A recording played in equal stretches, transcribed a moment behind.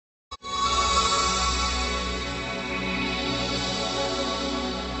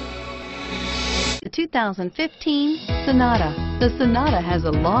2015 Sonata. The Sonata has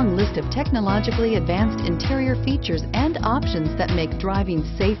a long list of technologically advanced interior features and options that make driving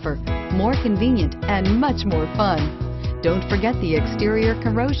safer, more convenient, and much more fun. Don't forget the exterior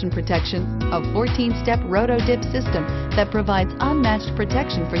corrosion protection, a 14-step roto-dip system that provides unmatched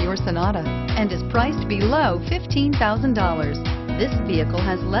protection for your Sonata and is priced below $15,000. This vehicle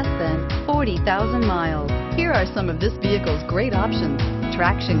has less than 40,000 miles. Here are some of this vehicle's great options: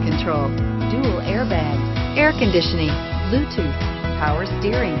 traction control, dual airbags, air conditioning, Bluetooth, power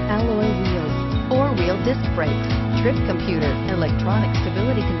steering, alloy wheels, four-wheel disc brakes, trip computer, electronic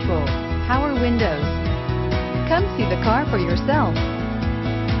stability control, power windows. Come see the car for yourself.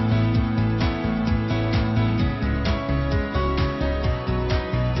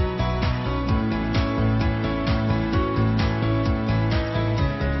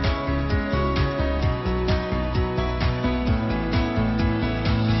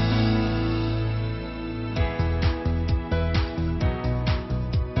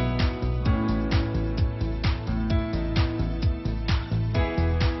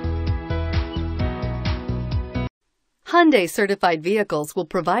 Hyundai certified vehicles will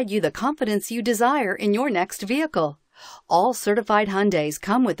provide you the confidence you desire in your next vehicle. All certified Hyundais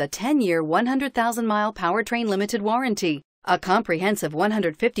come with a 10-year, 100,000-mile powertrain limited warranty, a comprehensive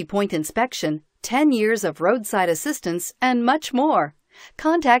 150-point inspection, 10 years of roadside assistance, and much more.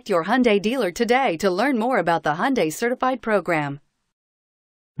 Contact your Hyundai dealer today to learn more about the Hyundai certified program.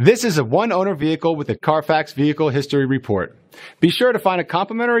 This is a one-owner vehicle with a Carfax Vehicle History Report. Be sure to find a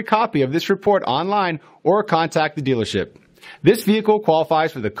complimentary copy of this report online or contact the dealership. This vehicle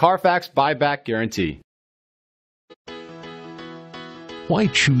qualifies for the Carfax Buyback Guarantee. Why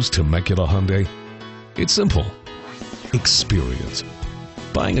choose Temecula Hyundai? It's simple. Experience.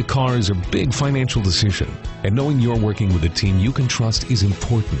 Buying a car is a big financial decision, and knowing you're working with a team you can trust is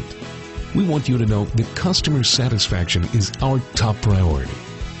important. We want you to know that customer satisfaction is our top priority.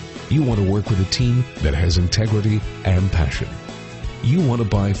 You want to work with a team that has integrity and passion. You want to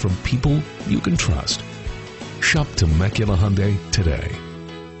buy from people you can trust. Shop Temecula Hyundai today.